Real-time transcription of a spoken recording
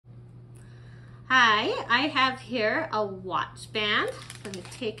Hi, I have here a watch band. I'm going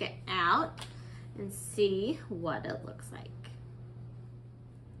to take it out and see what it looks like.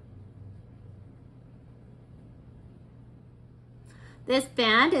 This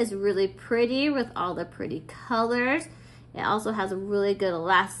band is really pretty with all the pretty colors. It also has a really good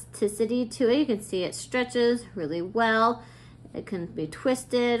elasticity to it. You can see it stretches really well. It can be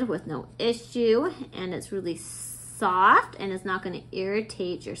twisted with no issue, and it's really soft and it's not going to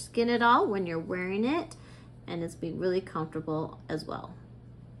irritate your skin at all when you're wearing it, and it's be really comfortable as well.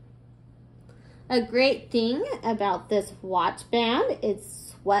 A great thing about this watch band,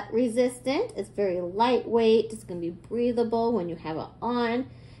 it's sweat resistant, it's very lightweight, it's going to be breathable when you have it on.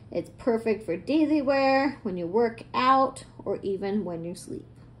 It's perfect for daily wear, when you work out, or even when you sleep.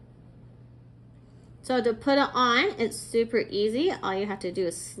 So to put it on, it's super easy. All you have to do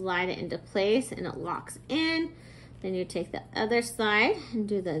is slide it into place and it locks in. Then you take the other side and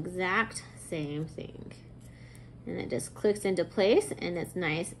do the exact same thing. And it just clicks into place and it's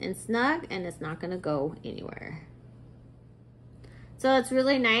nice and snug and it's not gonna go anywhere. So it's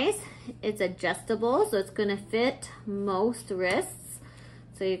really nice. It's adjustable, so it's gonna fit most wrists.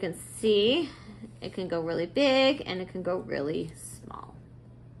 So you can see it can go really big and it can go really small.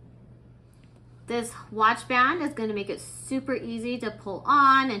 This watch band is gonna make it super easy to pull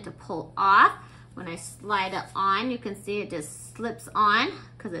on and to pull off. When I slide it on, you can see it just slips on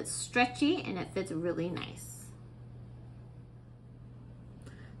because it's stretchy and it fits really nice.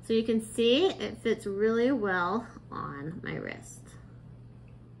 So you can see it fits really well on my wrist.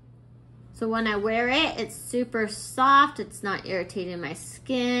 So when I wear it, it's super soft. It's not irritating my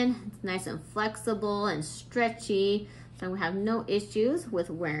skin. It's nice and flexible and stretchy. So I have no issues with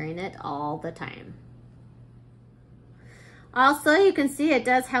wearing it all the time. Also, you can see it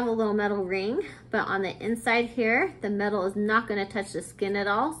does have a little metal ring, but on the inside here, the metal is not going to touch the skin at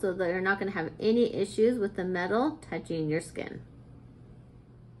all, so that you're not going to have any issues with the metal touching your skin.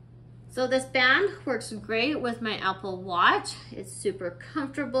 So this band works great with my Apple Watch. It's super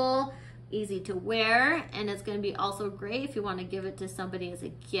comfortable, easy to wear, and it's going to be also great if you want to give it to somebody as a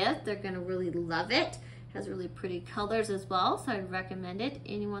gift. They're going to really love it. Has really pretty colors as well, so I'd recommend it.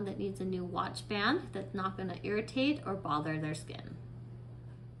 Anyone that needs a new watch band that's not going to irritate or bother their skin.